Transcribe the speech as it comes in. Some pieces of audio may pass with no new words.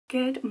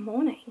Good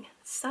morning.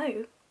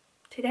 So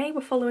today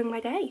we're following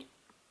my day.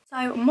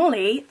 So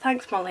Molly,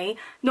 thanks Molly,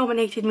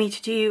 nominated me to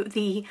do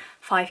the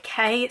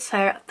 5k,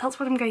 so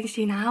that's what I'm going to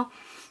do now.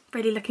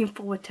 Really looking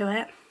forward to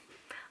it.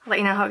 I'll let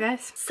you know how it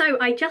goes. So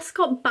I just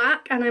got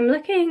back and I'm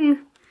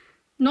looking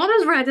not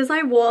as red as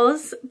I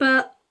was,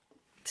 but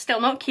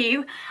still not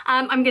cute.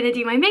 I'm gonna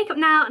do my makeup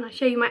now and I'll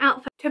show you my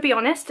outfit. To be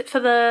honest,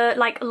 for the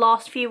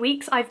last few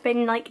weeks I've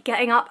been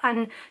getting up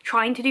and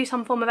trying to do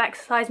some form of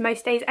exercise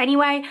most days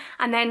anyway,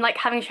 and then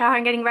having a shower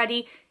and getting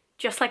ready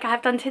just like I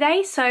have done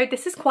today. So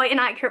this is quite an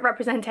accurate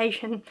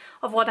representation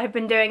of what I've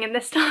been doing in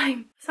this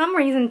time. For some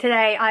reason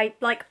today I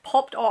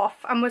popped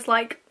off and was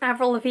like,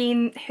 Avril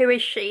Lavigne, who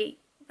is she?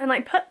 And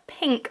put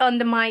pink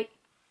under my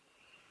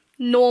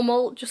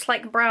normal just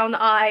brown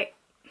eye.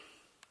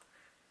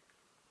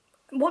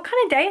 What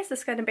kind of day is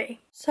this going to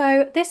be?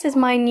 So this is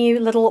my new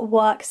little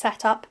work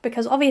setup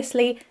because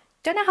obviously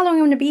don't know how long I'm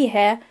going to be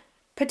here,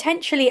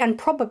 potentially and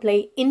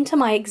probably into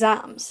my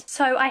exams.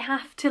 So I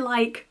have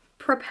to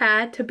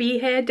prepare to be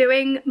here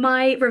doing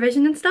my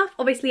revision and stuff.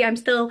 Obviously I'm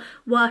still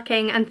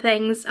working and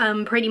things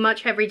pretty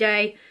much every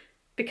day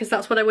because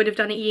that's what I would have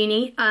done at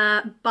uni,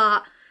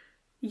 but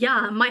yeah,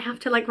 I might have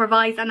to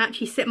revise and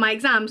actually sit my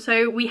exam.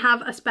 So we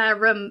have a spare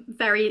room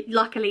very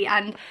luckily,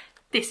 and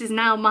this is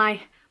now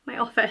my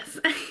office.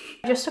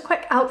 Just a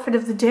quick outfit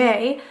of the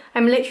day.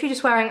 I'm literally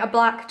just wearing a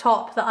black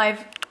top that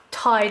I've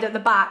tied at the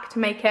back to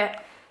make it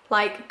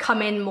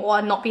come in more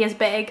and not be as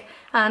big,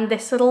 and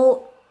this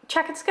little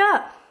checkered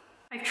skirt.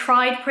 I've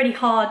tried pretty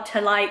hard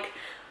to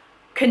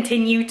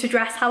continue to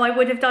dress how I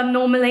would have done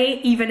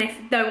normally, even if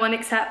no one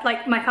except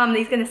my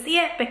family's gonna see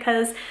it,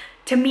 because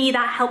to me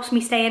that helps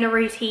me stay in a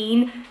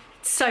routine.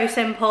 It's so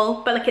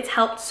simple, but it's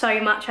helped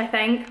so much, I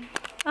think.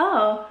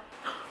 Oh.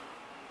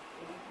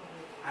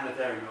 And a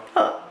dairy milk.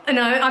 Oh,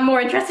 no, I'm more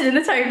interested in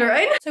the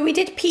Toblerone. So we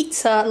did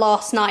pizza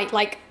last night,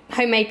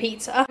 homemade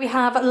pizza. We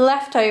have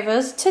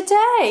leftovers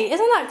today.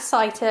 Isn't that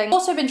exciting?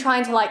 Also been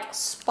trying to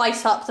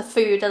spice up the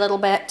food a little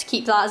bit to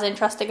keep that as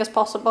interesting as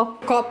possible.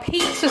 Got a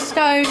pizza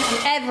stone and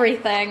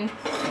everything,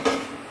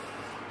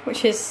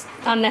 which is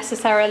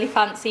unnecessarily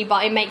fancy,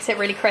 but it makes it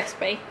really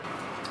crispy.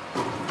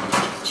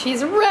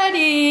 She's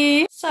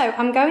ready. So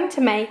I'm going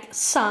to make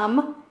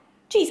some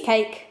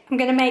cheesecake. I'm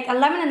gonna make a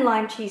lemon and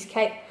lime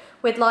cheesecake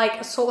with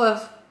a sort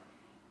of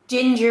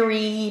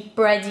gingery,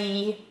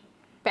 bready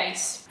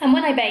base. And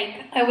when I bake,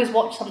 I always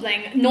watch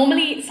something,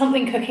 normally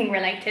something cooking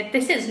related.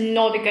 This is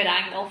not a good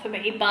angle for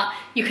me, but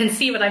you can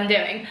see what I'm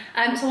doing.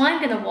 So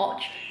I'm gonna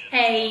watch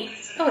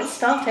oh, it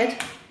started.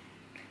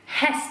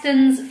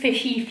 Heston's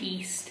Fishy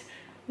Feast,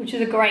 which is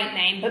a great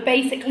name, but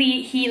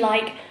basically he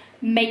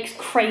makes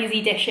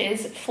crazy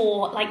dishes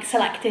for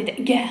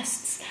selected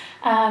guests,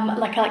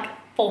 like a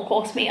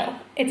 4-course meal.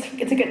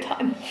 It's a good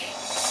time.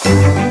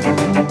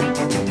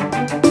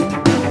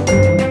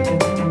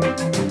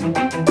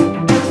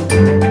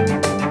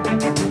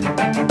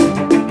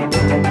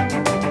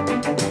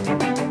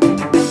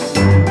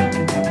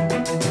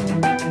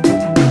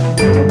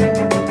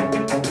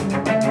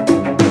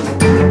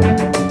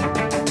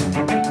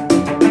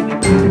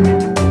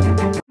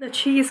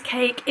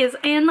 Cheesecake is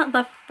in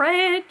the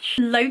fridge.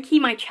 Low-key,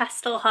 my chest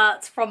still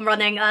hurts from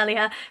running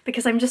earlier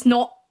because I'm just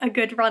not a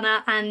good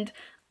runner, and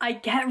I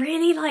get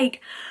really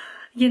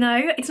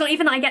it's not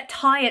even I get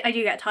tired, I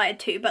do get tired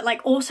too, but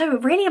also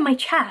really in my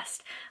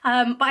chest.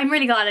 But I'm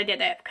really glad I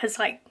did it because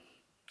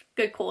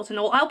good cause and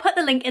all. I'll put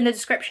the link in the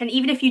description,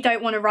 even if you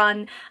don't want to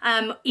run.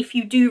 If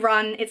you do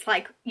run, it's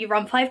you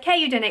run 5k,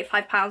 you donate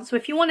 £5. So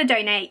if you want to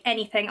donate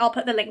anything, I'll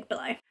put the link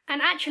below.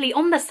 And actually,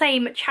 on the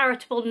same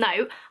charitable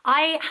note,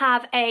 I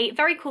have a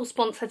very cool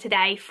sponsor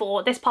today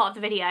for this part of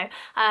the video.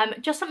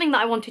 Just something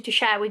that I wanted to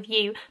share with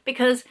you,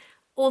 because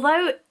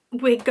although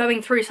we're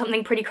going through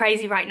something pretty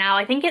crazy right now,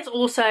 I think it's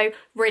also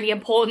really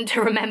important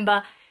to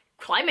remember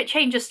climate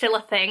change is still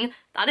a thing,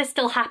 that is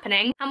still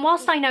happening. And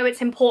whilst I know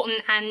it's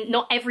important and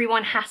not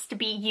everyone has to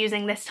be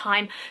using this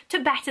time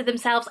to better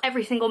themselves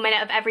every single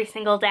minute of every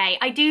single day,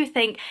 I do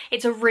think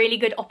it's a really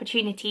good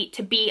opportunity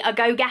to be a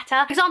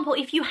go-getter. For example,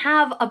 if you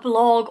have a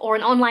blog or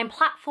an online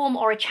platform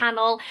or a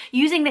channel,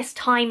 using this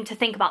time to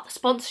think about the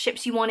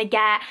sponsorships you want to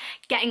get,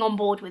 getting on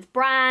board with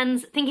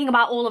brands, thinking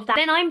about all of that,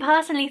 then I'm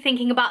personally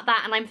thinking about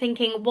that and I'm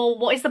thinking, well,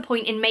 what is the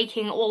point in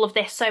making all of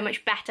this so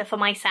much better for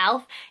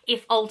myself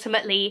if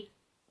ultimately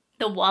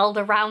the world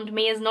around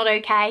me is not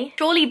okay?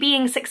 Surely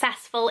being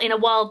successful in a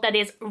world that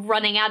is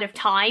running out of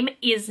time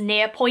is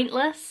near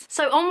pointless.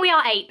 So on We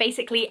Are 8,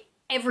 basically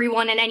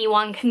everyone and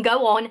anyone can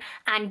go on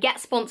and get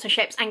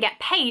sponsorships and get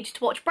paid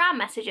to watch brand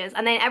messages,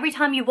 and then every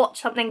time you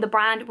watch something, the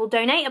brand will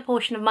donate a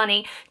portion of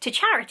money to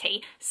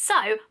charity.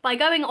 So by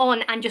going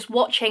on and just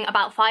watching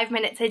about 5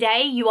 minutes a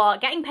day, you are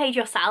getting paid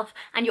yourself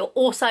and you're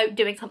also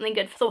doing something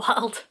good for the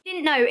world.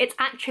 Didn't know it's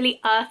actually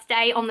Earth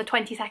Day on the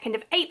 22nd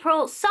of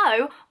April,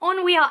 so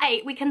on We Are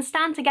 8 we can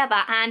stand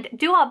together and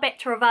do our bit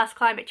to reverse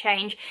climate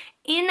change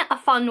in a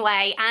fun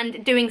way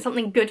and doing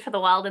something good for the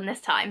world in this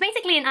time.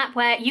 Basically an app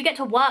where you get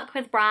to work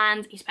with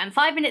brands, you spend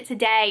 5 minutes a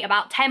day,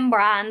 about 10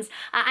 brands,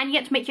 and you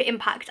get to make your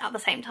impact at the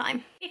same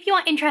time. If you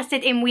are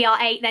interested in We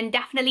Are 8, then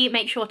definitely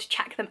make sure to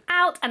check them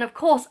out, and of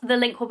course the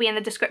link will be in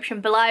the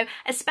description below,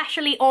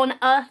 especially on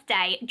Earth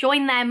Day.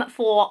 Join them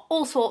for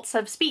all sorts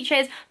of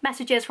speeches,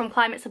 messages from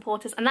climate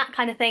supporters and that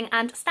kind of thing,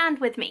 and stand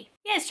with me.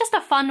 Yeah, it's just a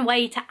fun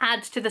way to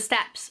add to the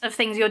steps of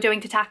things you're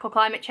doing to tackle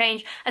climate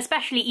change,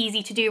 especially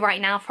easy to do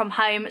right now from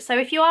home. So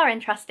if you are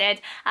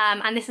interested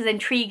and this has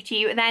intrigued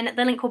you, then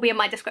the link will be in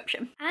my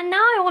description. And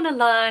now I want to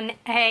learn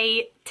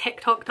a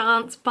TikTok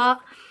dance, but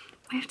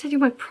I have to do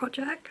my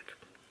project.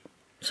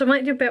 So I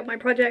might do a bit of my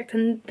project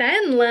and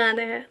then learn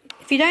it.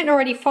 If you don't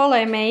already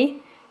follow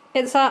me,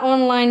 it's at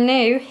Online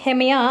New. Hit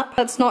me up.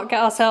 Let's not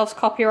get ourselves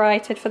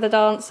copyrighted for the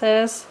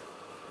dances.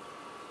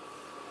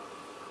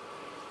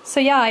 So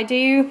yeah, I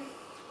do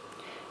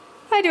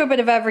a bit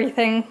of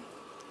everything.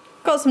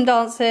 Got some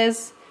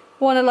dances,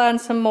 want to learn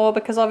some more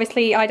because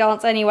obviously I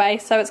dance anyway,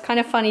 so it's kind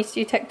of funny to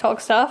do TikTok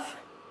stuff.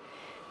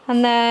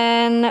 And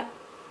then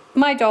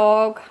my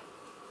dog.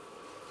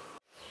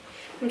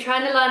 I'm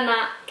trying to learn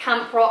that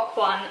camp rock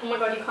one. Oh my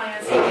god, you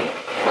can't even see me.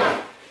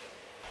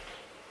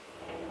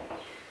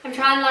 I'm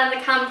trying to learn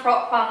the camp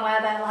rock one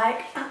where they're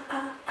like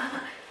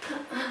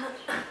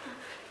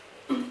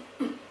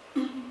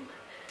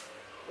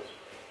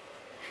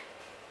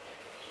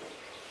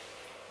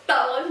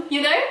that one,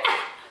 you know?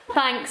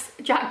 Thanks,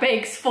 Jack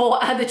Biggs, for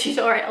the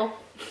tutorial.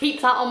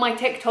 Keep that on my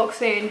TikTok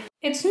soon.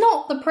 It's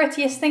not the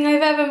prettiest thing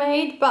I've ever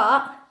made,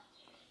 but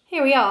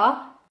here we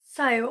are.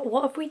 So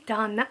what have we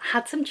done?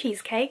 Had some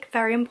cheesecake,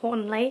 very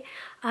importantly.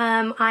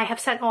 I have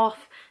sent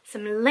off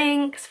some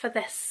links for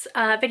this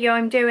video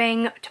I'm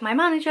doing to my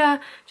manager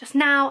just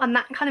now, and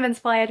that kind of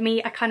inspired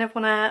me. I kind of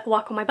want to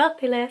work on my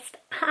birthday list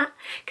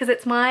because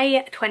it's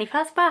my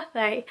 21st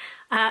birthday,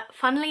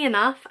 funnily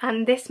enough,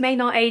 and this may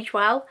not age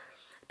well,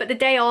 but the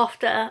day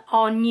after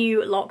our new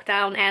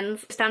lockdown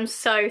ends. I'm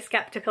so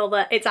skeptical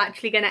that it's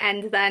actually going to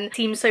end then. It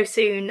seems so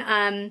soon.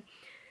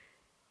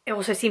 It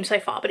also seems so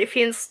far, but it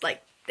feels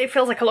like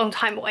a long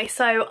time away.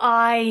 So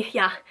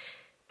yeah,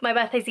 my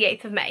birthday's the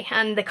 8th of May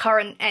and the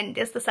current end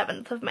is the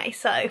 7th of May.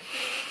 So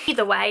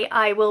either way,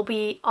 I will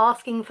be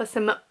asking for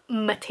some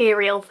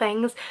material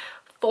things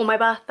for my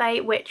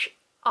birthday, which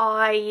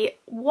I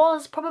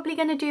was probably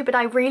going to do, but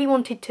I really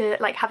wanted to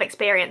like have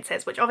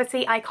experiences, which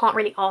obviously I can't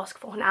really ask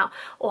for now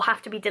or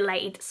have to be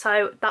delayed.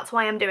 So that's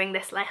why I'm doing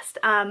this list.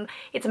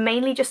 It's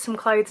mainly just some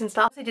clothes and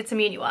stuff. I did some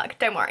uni work,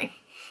 don't worry.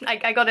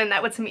 I got in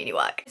there with some uni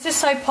work. This is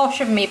so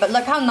posh of me, but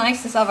look how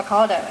nice this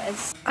avocado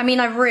is. I mean,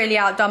 I've really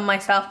outdone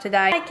myself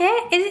today. Like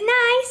it? Is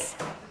it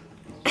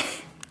nice?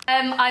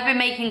 I've been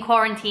making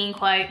quarantine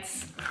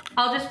quotes.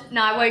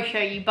 No, I won't show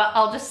you, but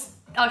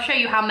I'll show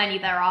you how many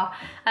there are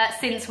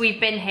since we've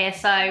been here.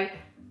 So,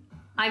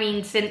 I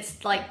mean,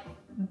 since like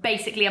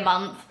basically a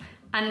month,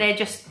 and they're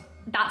just,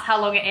 that's how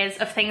long it is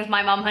of things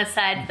my mum has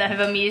said that have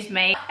amused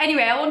me.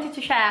 Anyway, I wanted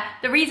to share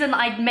the reason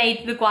I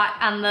made the guac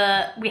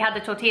and we had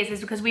the tortillas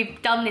is because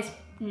we've done this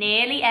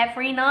nearly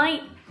every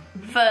night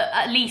for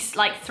at least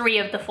like 3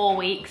 of the 4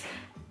 weeks,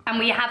 and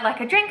we have like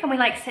a drink and we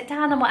like sit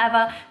down and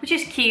whatever, which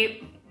is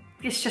cute.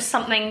 It's just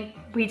something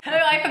we do. Oh,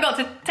 I forgot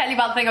to tell you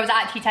about the thing I was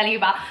actually telling you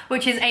about,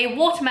 which is a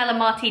watermelon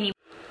martini.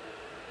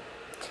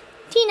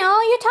 Tina,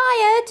 you're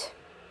tired?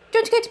 Do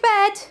you want to go to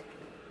bed?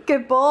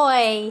 Good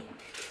boy.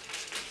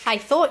 I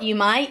thought you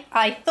might.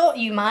 I thought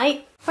you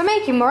might. We're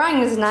making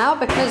meringues now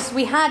because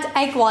we had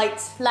egg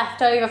whites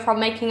left over from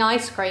making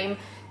ice cream,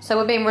 so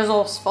we're being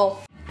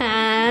resourceful.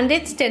 And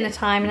it's dinner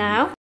time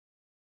now.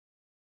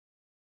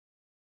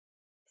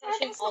 It's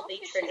actually oddly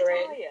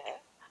triggering.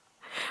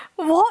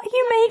 What are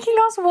you making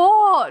us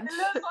watch? It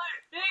looks like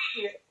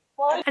me.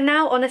 What? And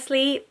now,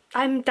 honestly,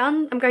 I'm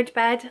done. I'm going to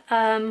bed.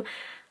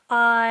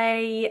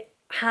 I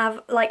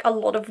have like a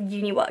lot of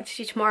uni work to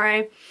do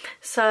tomorrow,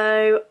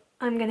 so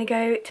I'm gonna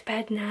go to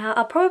bed now.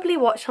 I'll probably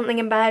watch something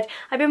in bed.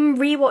 I've been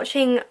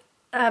rewatching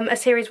a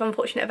series of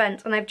Unfortunate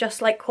Events, and I've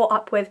just like caught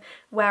up with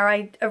where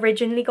I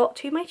originally got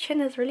to. My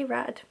chin is really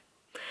red.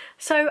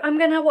 So I'm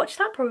gonna watch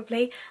that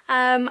probably.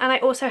 And I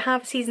also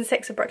have season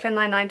 6 of Brooklyn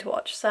Nine-Nine to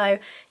watch. So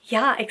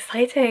yeah,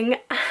 exciting.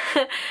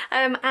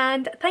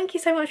 And thank you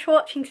so much for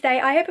watching today.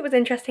 I hope it was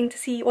interesting to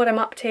see what I'm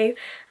up to,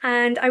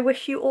 and I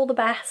wish you all the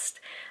best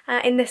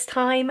in this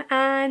time.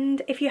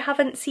 And if you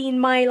haven't seen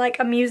my like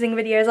amusing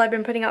videos I've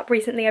been putting up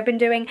recently, I've been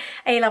doing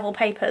A-level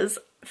papers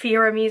for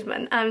your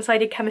amusement. So I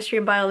did chemistry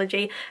and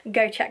biology.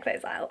 Go check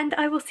those out. And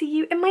I will see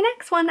you in my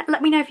next one.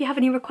 Let me know if you have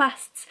any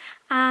requests,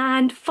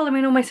 and follow me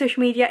on all my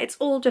social media. It's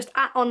all just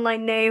at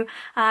Online New.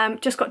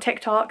 Just got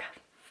TikTok.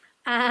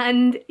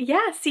 And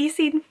yeah, see you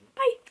soon.